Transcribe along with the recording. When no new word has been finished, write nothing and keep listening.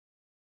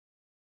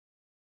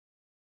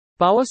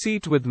Power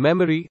seat with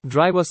memory,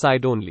 driver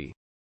side only.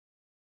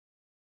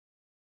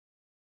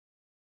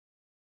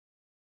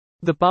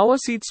 The power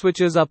seat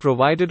switches are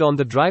provided on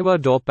the driver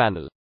door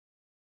panel.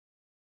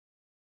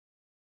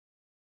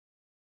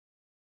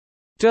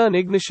 Turn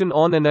ignition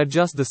on and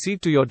adjust the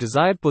seat to your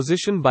desired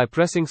position by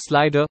pressing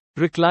slider,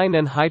 recline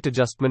and height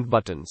adjustment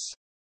buttons.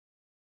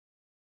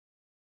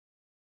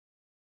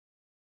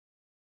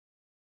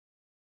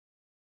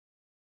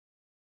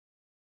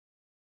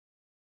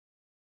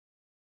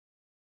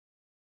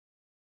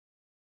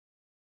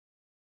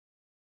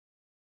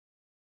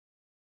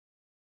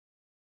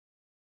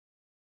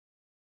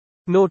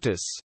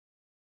 Notice.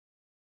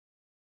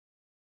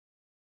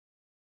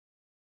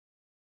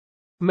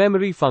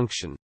 Memory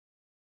function.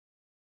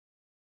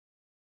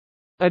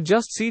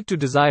 Adjust seat to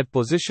desired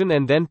position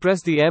and then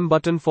press the M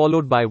button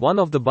followed by one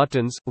of the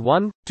buttons,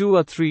 1, 2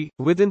 or 3,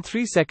 within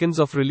 3 seconds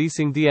of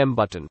releasing the M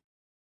button.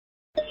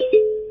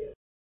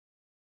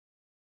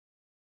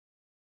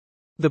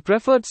 The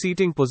preferred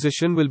seating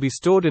position will be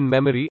stored in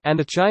memory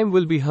and a chime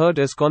will be heard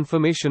as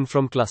confirmation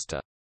from cluster.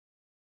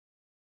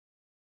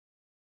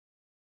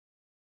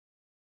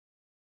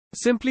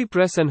 Simply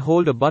press and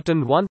hold a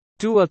button 1,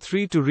 2 or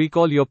 3 to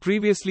recall your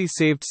previously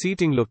saved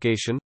seating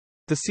location.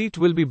 The seat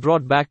will be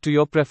brought back to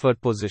your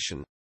preferred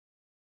position.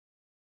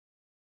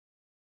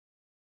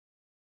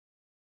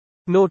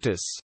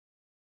 Notice.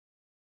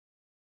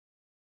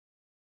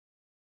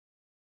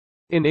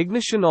 In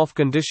ignition off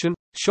condition,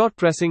 short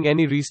pressing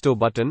any restore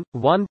button,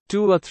 1,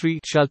 2 or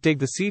 3, shall take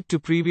the seat to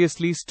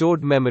previously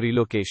stored memory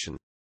location.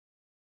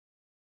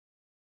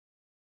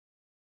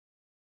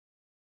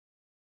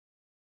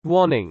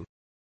 Warning.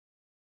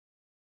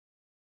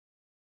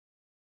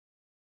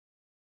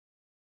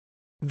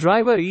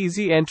 Driver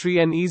easy entry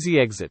and easy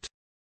exit.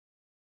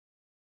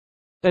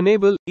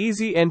 Enable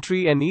easy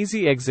entry and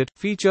easy exit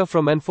feature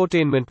from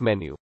infotainment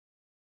menu.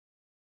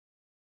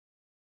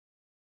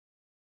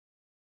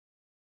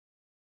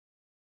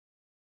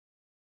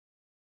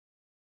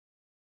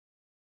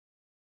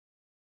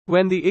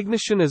 When the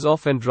ignition is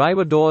off and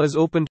driver door is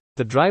opened,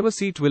 the driver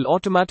seat will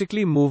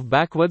automatically move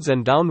backwards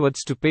and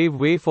downwards to pave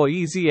way for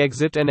easy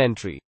exit and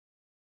entry.